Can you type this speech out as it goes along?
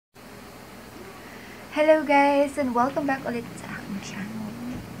Hello guys, and welcome back ulit sa aking channel.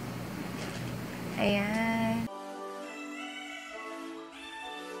 Ayan.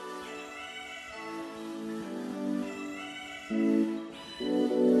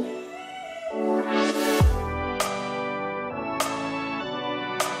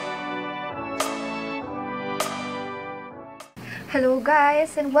 Hello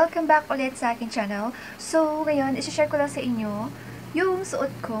guys, and welcome back ulit sa aking channel. So, ngayon, isi-share ko lang sa inyo yung suot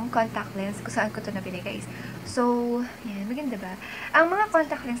kong contact lens kung saan ko to nabili guys. So, yan, maganda ba? Ang mga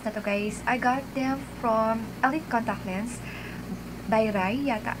contact lens na to guys, I got them from Elite Contact Lens by Rai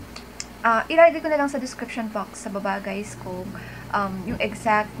yata. Ilalagay ko na lang sa description box sa baba guys kung yung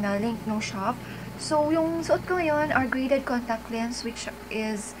exact na link ng shop. So, yung suot ko ngayon are graded contact lens which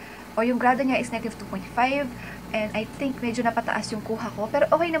is, o yung grado niya is negative 2.5 and I think medyo napataas yung kuha ko.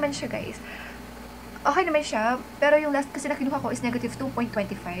 Pero okay naman siya guys. Okay naman siya, pero yung last kasi na kinuha ko is negative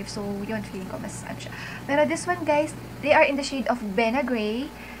 2.25. So, yun, feeling ko mas ano siya. Pero this one, guys, they are in the shade of BENA GRAY.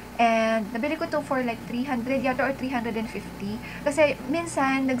 And, nabili ko to for like 300 yata or 350. Kasi,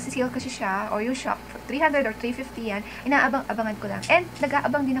 minsan, nagsisale kasi siya, or yung shop, for 300 or 350 yan. Inaabang-abangan ko lang. And,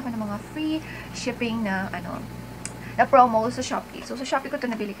 nag-aabang din ako ng mga free shipping na, na promo sa Shopee. So, sa Shopee ko to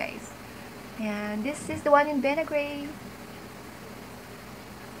nabili, guys. And, this is the one in BENA GRAY.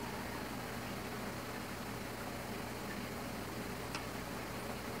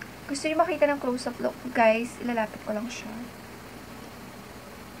 Gusto niyo makita ng close-up look, guys, ilalapit ko lang siya.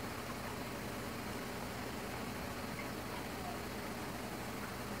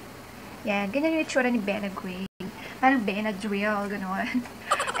 Yan, ganyan yung itsura ni BENA GRAY. Parang Benadryl, gano'n.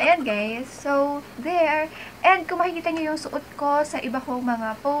 Ayan, guys. So, there. And kung makikita niyo yung suot ko sa iba kong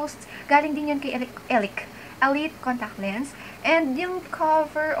mga posts, galing din yan kay Elite Contact Lens. And yung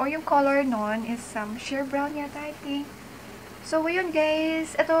cover or yung color nun is sheer brown yata, I think. So, yun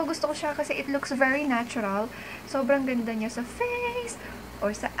guys. Ito, gusto ko siya kasi it looks very natural. Sobrang ganda niya sa face or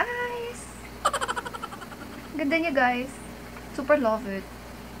sa eyes. Ganda niya guys. Super love it.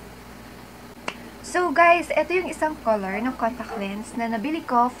 So, guys, ito yung isang color ng contact lens na nabili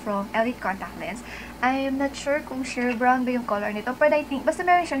ko from Elite Contact Lens. I am not sure kung sheer brown ba yung color nito, but I think, basta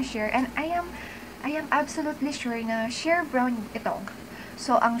meron siyang sheer, and I am absolutely sure na sheer brown ito.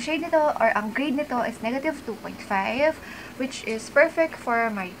 So, ang shade nito, or ang grade nito is negative 2.5, which is perfect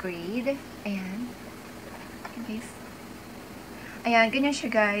for my grade. Ayan. Guys. Ayan, ganyan siya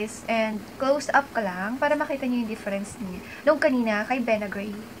guys. And, close up ka lang para makita niyo yung difference niya nung kanina kay BENA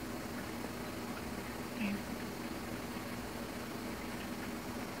GRAY. Ayan.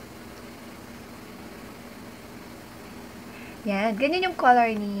 Yan, ganyan yung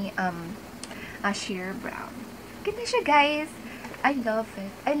color ni sheer brown. Ganyan siya guys. I love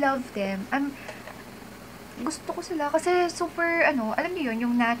it. I love them. Gusto ko sila kasi super, alam niyo yun,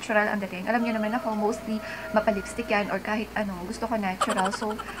 yung natural ang dating. Alam niyo naman ako, mostly mapalipstick yan or kahit gusto ko natural.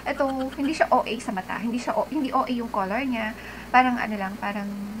 So, ito, hindi siya OA sa mata. Hindi OA yung color niya. Parang parang,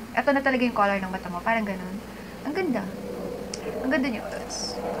 ito na talaga yung color ng mata mo. Parang ganun. Ang ganda. Ang ganda niyo,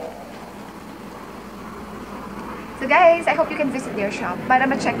 guys. So guys, I hope you can visit their shop para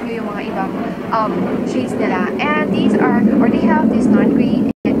ma-check nyo yung mga ibang shades nila. And these are, or they have this non-grade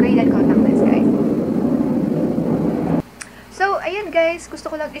and graded contact lens, guys. So, ayan guys,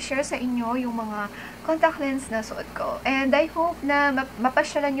 gusto ko lang i-share sa inyo yung mga contact lens na suot ko. And I hope na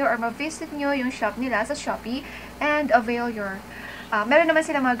mapasyalan nyo or ma-visit nyo yung shop nila sa Shopee and avail your, meron naman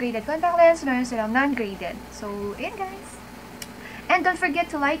silang mga graded contact lens, meron silang non-graded. So, ayan guys. And don't forget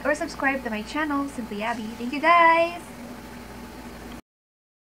to like or subscribe to my channel, Simplyabby. Thank you guys!